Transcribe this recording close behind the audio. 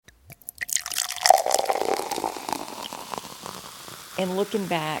And looking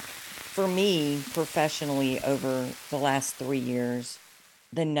back for me professionally over the last 3 years,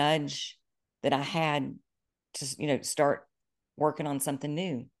 the nudge that I had to, start working on something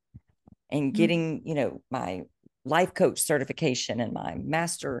new and Mhm. getting, my life coach certification and my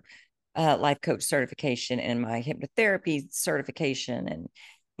master life coach certification and my hypnotherapy certification. And,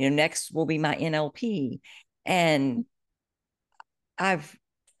 next will be my NLP. And I've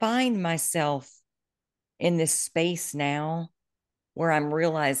find myself in this space now where I'm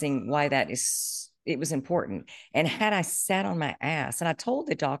realizing why it was important. And had I sat on my ass, and I told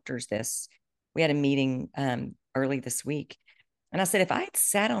the doctors this, we had a meeting early this week, and I said, if I had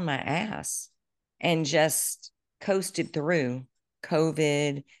sat on my ass and just coasted through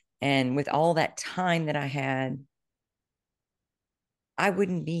COVID and with all that time that I had, I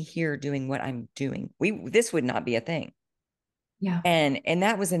wouldn't be here doing what I'm doing. This would not be a thing. Yeah. And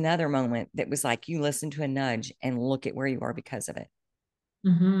that was another moment that was like, you listen to a nudge and look at where you are because of it.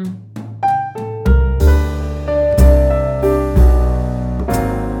 Hmm.